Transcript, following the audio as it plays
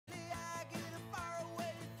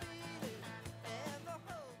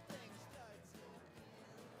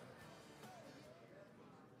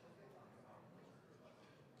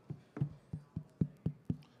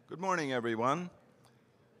morning, everyone.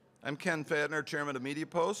 I'm Ken Fadner, Chairman of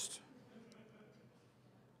MediaPost.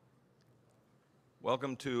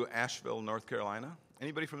 Welcome to Asheville, North Carolina.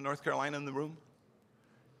 Anybody from North Carolina in the room?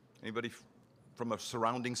 Anybody from a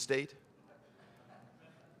surrounding state?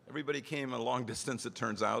 Everybody came a long distance, it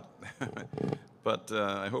turns out. But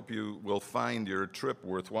I hope you will find your trip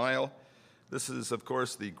worthwhile. This is, of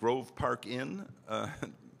course, the Grove Park Inn.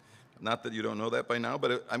 Not that you don't know that by now,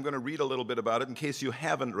 but I'm going to read a little bit about it in case you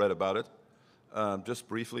haven't read about it. Just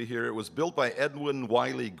briefly here. It was built by Edwin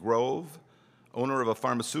Wiley Grove, owner of a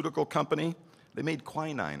pharmaceutical company. They made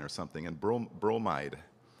quinine or something and bromide.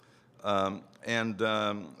 He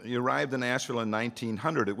arrived in Asheville in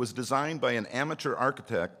 1900. It was designed by an amateur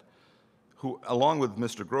architect who, along with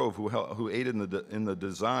Mr. Grove, who aided in the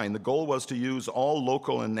design. The goal was to use all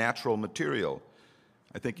local and natural material.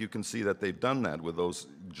 I think you can see that they've done that with those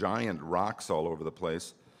giant rocks all over the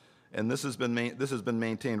place. And this has been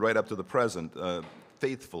maintained right up to the present,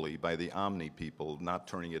 faithfully by the Omni people, not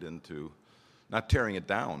tearing it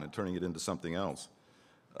down and turning it into something else.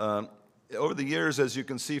 Over the years, as you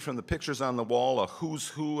can see from the pictures on the wall, a who's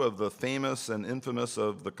who of the famous and infamous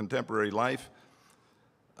of the contemporary life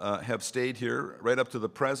have stayed here right up to the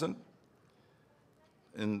present,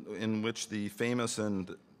 in which the famous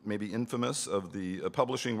and maybe infamous of the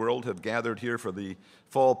publishing world have gathered here for the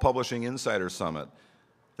Fall Publishing Insider Summit.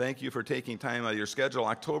 Thank you for taking time out of your schedule.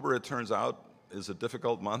 October, it turns out, is a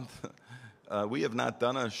difficult month. We have not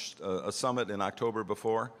done a summit in October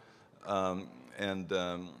before,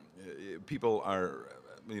 people are,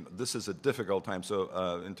 this is a difficult time.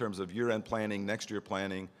 So in terms of year-end planning, next year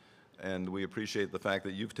planning, and we appreciate the fact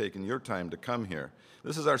that you've taken your time to come here.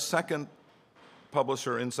 This is our second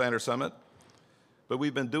Publisher Insider Summit, but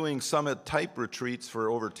we've been doing summit-type retreats for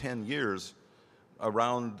over 10 years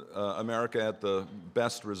around America at the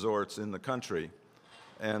best resorts in the country.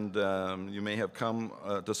 And you may have come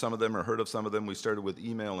to some of them or heard of some of them. We started with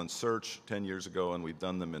email and search 10 years ago, and we've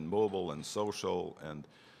done them in mobile and social and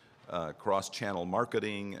cross-channel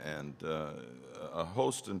marketing and a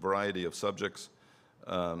host and variety of subjects.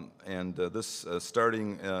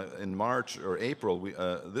 Starting in March or April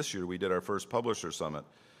this year, we did our first Publisher Summit.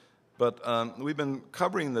 But we've been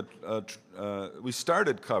covering we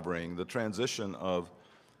started covering the transition of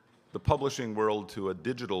the publishing world to a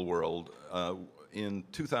digital world in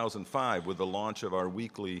 2005 with the launch of our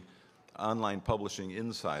weekly online publishing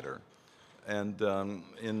insider. And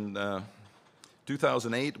in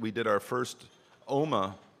 2008, we did our first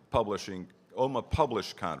OMA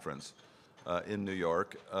Publish conference in New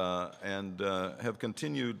York, and have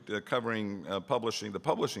continued covering the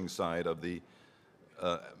publishing side of the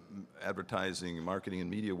advertising, marketing, and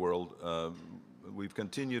media world. We've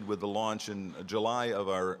continued with the launch in July of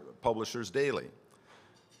our Publishers Daily.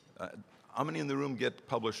 How many in the room get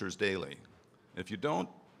Publishers Daily? If you don't,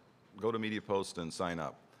 go to MediaPost and sign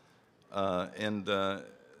up.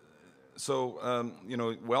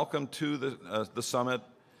 Welcome to the summit.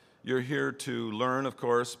 You're here to learn, of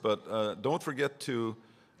course, but don't forget to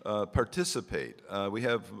participate. We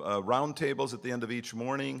have roundtables at the end of each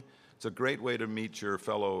morning. It's a great way to meet your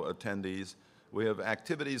fellow attendees. We have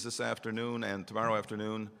activities this afternoon and tomorrow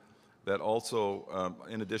afternoon that also,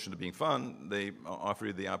 in addition to being fun, they offer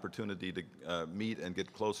you the opportunity to meet and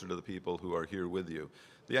get closer to the people who are here with you.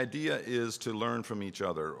 The idea is to learn from each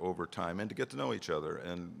other over time and to get to know each other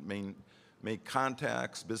and make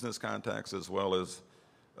contacts, business contacts, as well as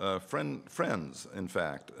friends, in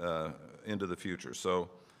fact, into the future. So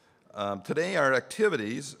today our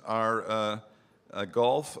activities are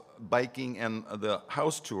golf, biking, and the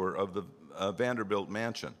house tour of the Vanderbilt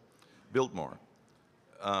Mansion, Biltmore.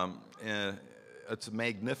 It's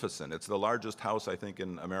magnificent. It's the largest house, I think,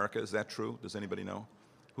 in America. Is that true? Does anybody know?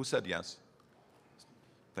 Who said yes?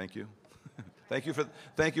 Thank you. Thank you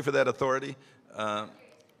for that authority.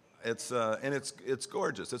 It's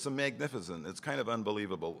gorgeous. It's magnificent. It's kind of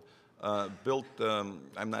unbelievable. Built,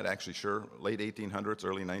 I'm not actually sure, late 1800s,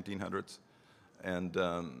 early 1900s. And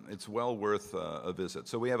it's well worth a visit.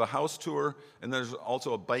 So we have a house tour, and there's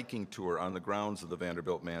also a biking tour on the grounds of the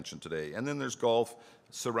Vanderbilt Mansion today. And then there's golf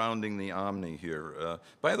surrounding the Omni here.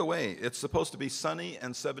 By the way, it's supposed to be sunny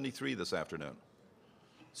and 73 this afternoon.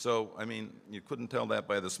 So, I mean, you couldn't tell that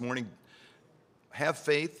by this morning. Have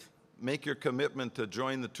faith. Make your commitment to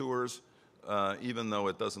join the tours, even though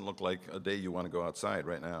it doesn't look like a day you want to go outside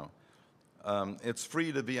right now. It's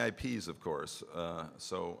free to VIPs, of course.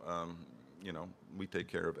 We take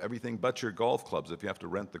care of everything but your golf clubs. If you have to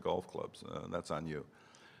rent the golf clubs, that's on you.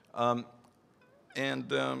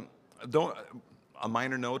 a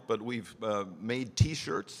minor note, but we've made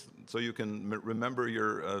T-shirts so you can remember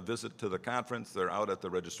your visit to the conference. They're out at the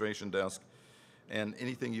registration desk. And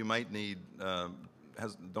anything you might need,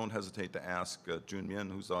 don't hesitate to ask Jun Min,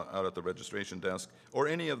 who's out at the registration desk, or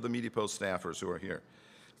any of the MediaPost staffers who are here.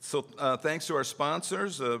 So thanks to our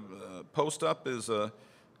sponsors. PostUp is a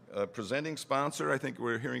presenting sponsor. I think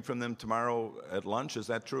we're hearing from them tomorrow at lunch. Is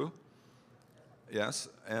that true? Yes.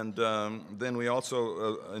 And then we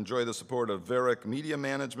also enjoy the support of Varick Media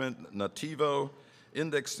Management, Nativo,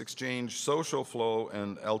 Index Exchange, Social Flow,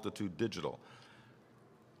 and Altitude Digital.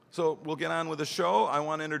 So we'll get on with the show. I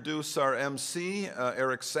want to introduce our MC,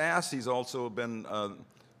 Eric Sass. He's also been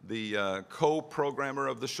the co-programmer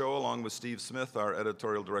of the show, along with Steve Smith, our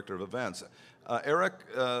editorial director of events. Eric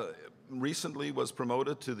recently was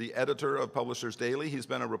promoted to the editor of Publishers Daily. He's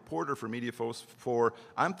been a reporter for MediaPost for,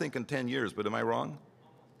 I'm thinking 10 years, but am I wrong?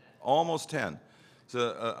 Almost 10. He's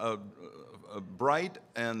a bright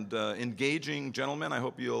and engaging gentleman. I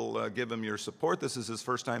hope you'll give him your support. This is his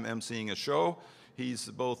first time emceeing a show. He's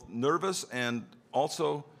both nervous and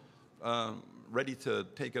also ready to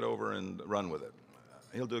take it over and run with it.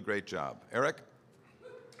 He'll do a great job. Eric?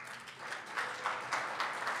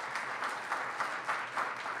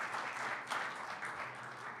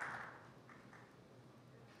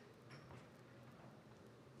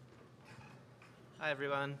 Hi,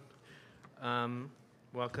 everyone.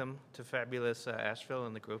 Welcome to fabulous Asheville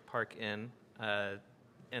and the Grove Park Inn.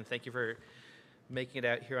 And thank you for making it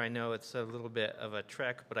out here. I know it's a little bit of a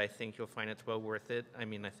trek, but I think you'll find it's well worth it. I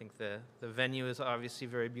mean, I think the venue is obviously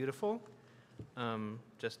very beautiful.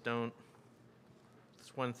 Just don't,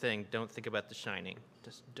 it's one thing, don't think about The Shining.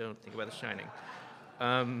 Just don't think about The Shining.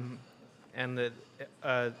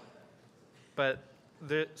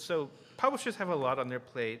 So publishers have a lot on their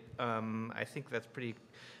plate. I think that's been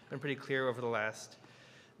pretty clear over the last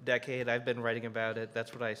decade. I've been writing about it.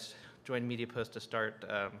 That's what I joined MediaPost to start.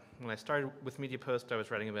 When I started with MediaPost, I was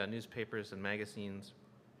writing about newspapers and magazines.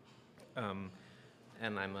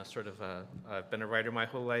 And I'm I've been a writer my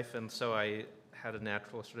whole life, and so I had a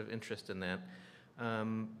natural sort of interest in that.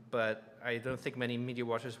 But I don't think many media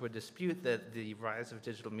watchers would dispute that the rise of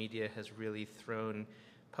digital media has really thrown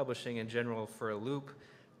publishing in general for a loop.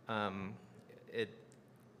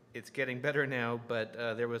 It's getting better now, but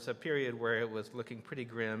there was a period where it was looking pretty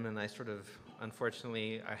grim, and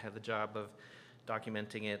unfortunately, I had the job of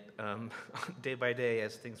documenting it day by day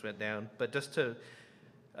as things went down. But just to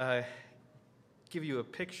give you a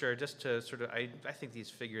picture, just to sort of, I think these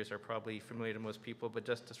figures are probably familiar to most people, but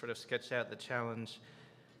just to sort of sketch out the challenge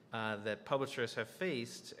that publishers have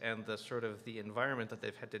faced and the environment that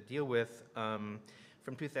they've had to deal with. From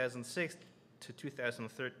 2006 to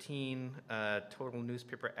 2013, total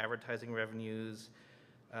newspaper advertising revenues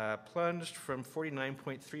plunged from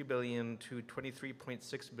 $49.3 billion to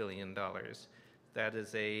 $23.6 billion. That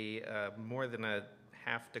is a more than a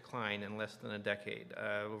half decline in less than a decade.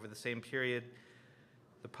 Over the same period,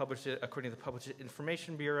 according to the Publisher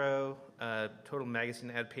Information Bureau, total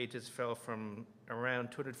magazine ad pages fell from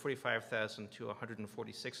around 245,000 to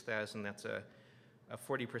 146,000. That's a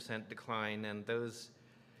 40% decline, and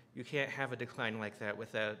you can't have a decline like that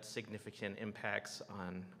without significant impacts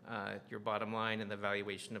on your bottom line and the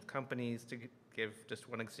valuation of companies. To give just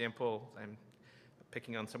one example, I'm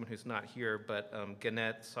picking on someone who's not here, but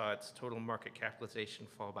Gannett saw its total market capitalization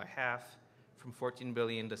fall by half, from 14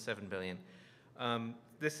 billion to 7 billion. And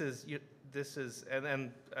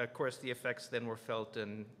then of course the effects then were felt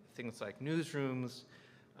in things like newsrooms.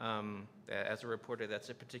 As a reporter, that's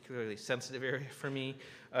a particularly sensitive area for me.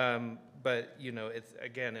 But it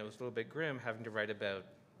was a little bit grim having to write about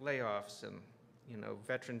layoffs and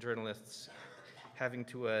veteran journalists having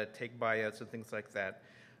to take buyouts and things like that.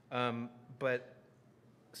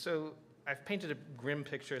 So I've painted a grim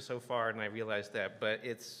picture so far, and I realize that. But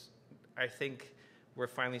I think we're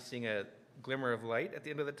finally seeing a glimmer of light at the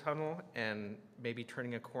end of the tunnel, and maybe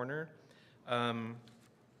turning a corner,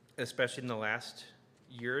 especially in the last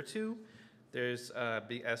year or two. There's,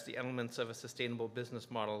 as the elements of a sustainable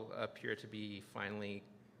business model appear to be finally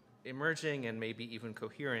emerging and maybe even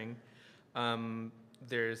cohering,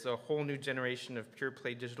 there's a whole new generation of pure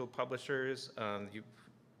play digital publishers.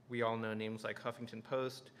 We all know names like Huffington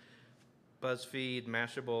Post, BuzzFeed,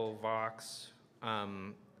 Mashable, Vox,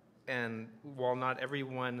 and while not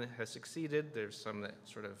everyone has succeeded, there's some that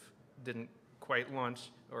sort of didn't quite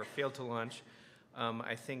launch or failed to launch.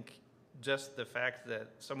 I think just the fact that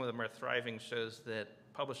some of them are thriving shows that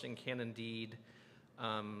publishing can indeed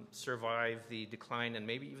survive the decline and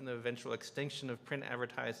maybe even the eventual extinction of print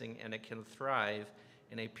advertising, and it can thrive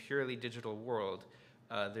in a purely digital world.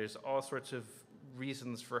 There's all sorts of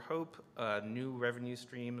reasons for hope, new revenue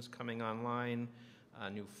streams coming online,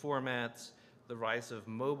 new formats, the rise of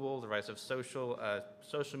mobile, the rise of social.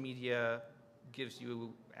 Social media gives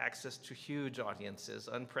you access to huge audiences,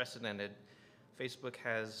 unprecedented. Facebook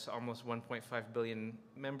has almost 1.5 billion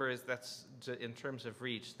members. That's, in terms of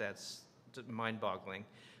reach, that's mind-boggling.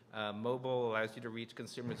 Mobile allows you to reach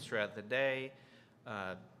consumers throughout the day.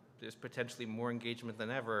 There's potentially more engagement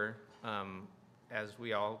than ever as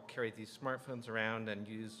we all carry these smartphones around and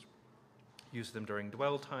use them during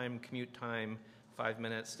dwell time, commute time, 5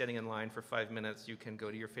 minutes, standing in line for 5 minutes, you can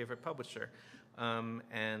go to your favorite publisher.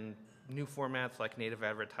 And new formats like native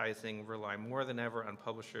advertising rely more than ever on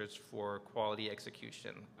publishers for quality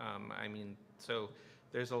execution. So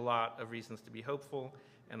there's a lot of reasons to be hopeful,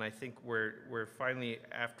 and I think we're finally,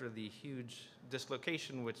 after the huge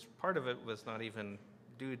dislocation, which part of it was not even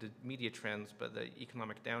due to media trends, but the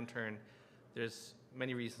economic downturn, there's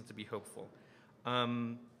many reasons to be hopeful.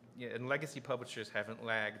 And legacy publishers haven't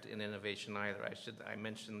lagged in innovation either. I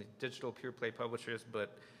mentioned the digital pure play publishers,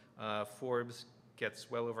 but Forbes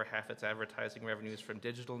gets well over half its advertising revenues from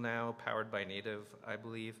digital now, powered by native, I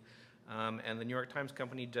believe. And the New York Times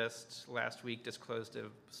Company just last week disclosed a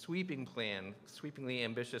sweepingly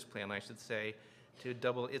ambitious plan, I should say, to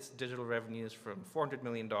double its digital revenues from $400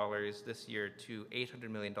 million this year to $800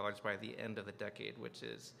 million by the end of the decade, which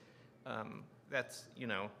is, that's,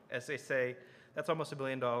 as they say, that's almost $1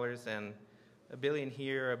 billion, and $1 billion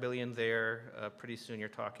here, $1 billion there. Pretty soon you're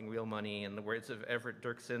talking real money, in the words of Everett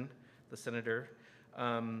Dirksen, the senator.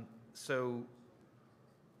 So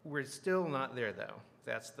we're still not there, though.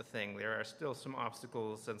 That's the thing. There are still some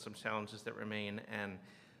obstacles and some challenges that remain, and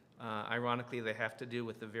ironically, they have to do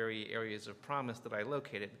with the very areas of promise that I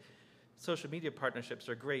located. Social media partnerships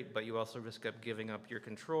are great, but you also risk up giving up your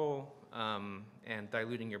control and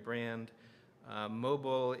diluting your brand.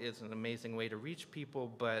 Mobile is an amazing way to reach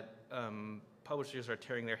people, but publishers are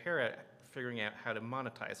tearing their hair out figuring out how to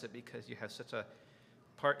monetize it because you have such a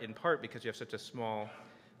in part because you have such a small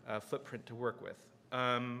footprint to work with.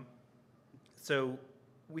 So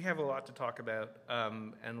we have a lot to talk about,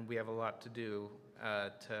 and we have a lot to do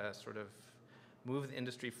to sort of move the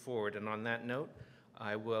industry forward. And on that note,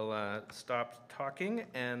 I will stop talking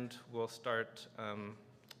and we'll start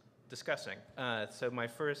discussing. So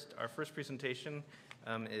our first presentation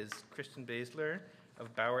is Christian Basler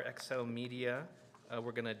of Bauer XL Media.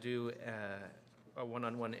 We're going to do a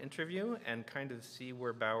one-on-one interview and kind of see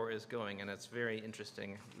where Bauer is going, and it's very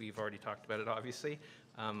interesting. We've already talked about it, obviously.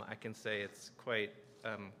 I can say it's quite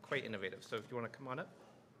innovative. So if you want to come on up.